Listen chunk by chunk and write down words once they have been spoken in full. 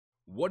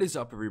What is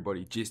up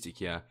everybody, Gistic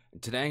here,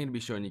 and today I'm going to be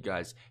showing you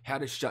guys how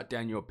to shut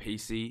down your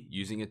PC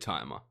using a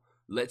timer.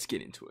 Let's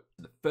get into it.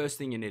 The first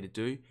thing you need to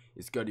do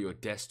is go to your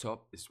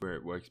desktop. This is where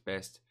it works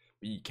best,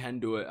 but you can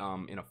do it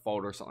in a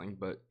folder or something,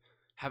 but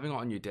having it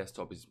on your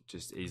desktop is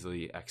just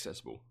easily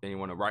accessible. Then you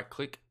want to right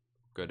click,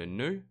 go to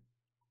new,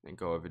 and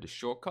go over to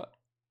shortcut,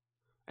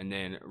 and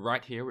then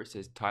right here where it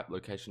says type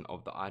location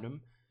of the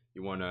item,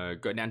 you want to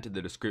go down to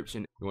the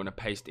description. You want to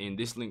paste in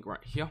this link right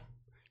here,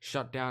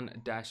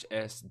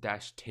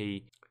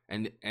 shutdown-s-t,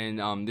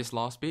 and this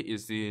last bit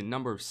is the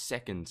number of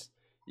seconds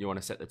you want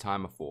to set the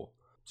timer for.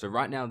 So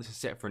right now this is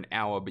set for an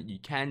hour, but you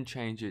can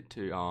change it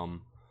to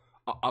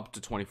up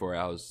to 24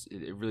 hours.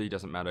 It really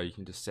doesn't matter. You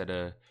can just set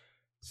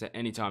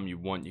any time you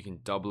want. You can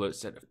double it,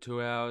 set it for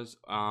 2 hours.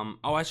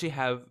 I'll actually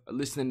have a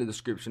list in the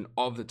description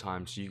of the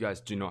time, so you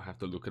guys do not have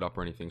to look it up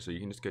or anything. So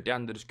you can just go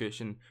down in the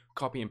description,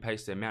 copy and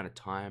paste the amount of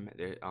time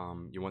that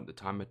you want the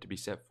timer to be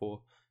set for,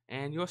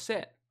 and you're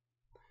set.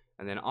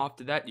 And then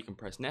after that, you can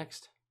press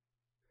next.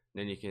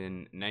 Then you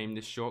can name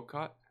this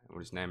shortcut. We'll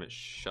just name it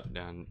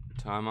Shutdown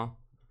Timer.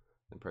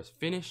 Then press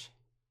finish.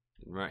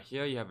 And right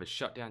here, you have a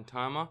shutdown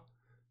timer.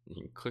 You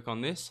can click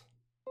on this.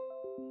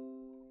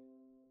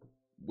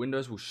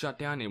 Windows will shut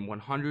down in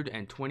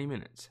 120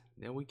 minutes.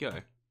 There we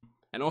go.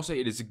 And also,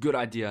 it is a good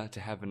idea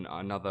to have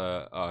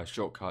another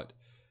shortcut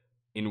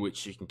in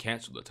which you can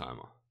cancel the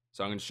timer.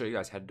 So I'm going to show you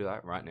guys how to do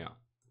that right now.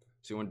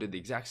 So you want to do the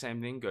exact same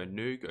thing. Go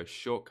new, go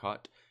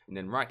shortcut. And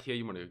then right here,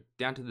 you want to go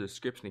down to the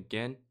description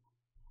again.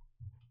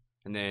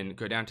 And then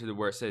go down to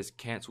where it says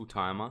cancel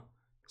timer.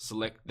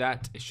 Select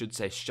that. It should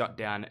say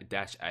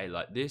shutdown-a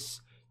like this.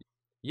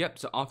 Yep,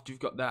 so after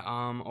you've got that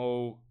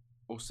all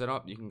set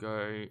up, you can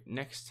go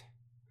next.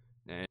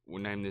 And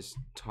we'll name this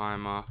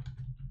timer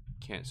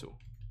cancel.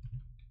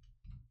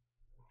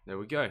 There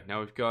we go.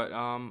 Now we've got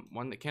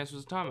one that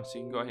cancels the timer. So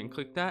you can go ahead and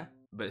click that.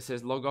 But it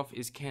says log off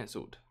is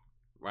cancelled.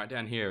 Right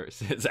down here it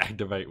says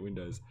activate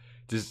Windows.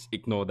 Just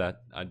ignore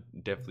that. I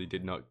definitely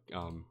did not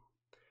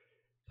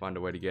find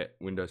a way to get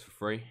Windows for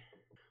free.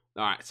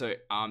 Alright, so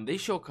these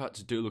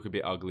shortcuts do look a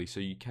bit ugly, so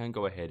you can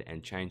go ahead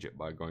and change it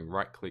by going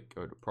right click,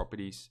 go to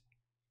properties,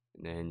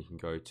 and then you can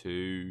go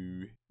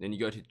to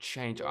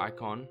change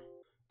icon.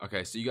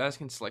 Okay, so you guys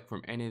can select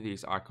from any of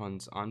these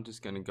icons. I'm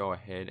just gonna go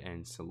ahead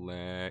and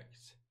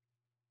select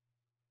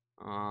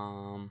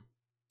I'm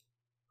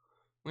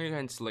gonna go ahead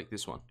and select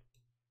this one.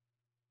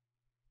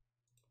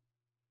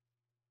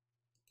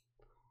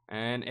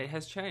 And it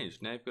has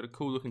changed. Now you've got a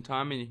cool looking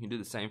timer. You can do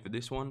the same for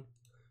this one.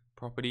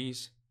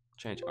 Properties,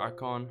 change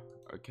icon,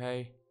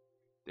 okay.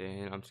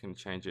 Then I'm just going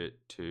to change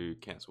it to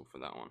cancel for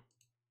that one.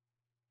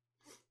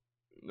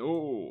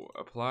 Oh,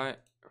 apply,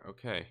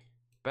 okay.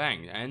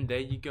 Bang, and there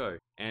you go.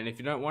 And if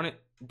you don't want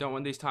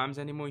these times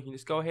anymore, you can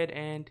just go ahead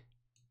and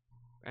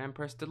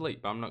press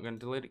delete. But I'm not going to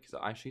delete it because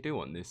I actually do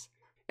want this.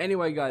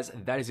 Anyway guys,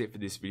 that is it for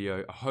this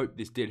video. I hope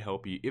this did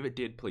help you. If it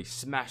did, please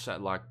smash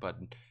that like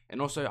button.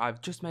 And also,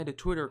 I've just made a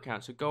Twitter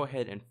account, so go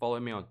ahead and follow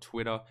me on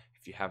Twitter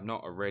if you have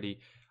not already.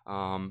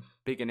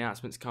 Big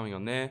announcements coming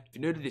on there. If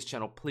you're new to this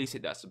channel, please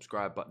hit that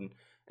subscribe button.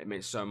 It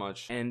means so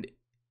much. And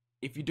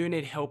if you do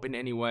need help in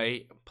any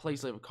way,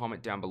 please leave a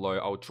comment down below.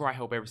 I will try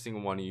help every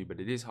single one of you,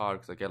 but it is hard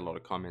because I get a lot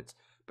of comments.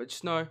 But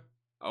just know,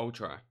 I will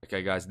try.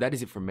 Okay guys, that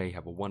is it from me.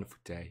 Have a wonderful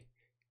day,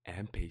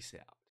 and peace out.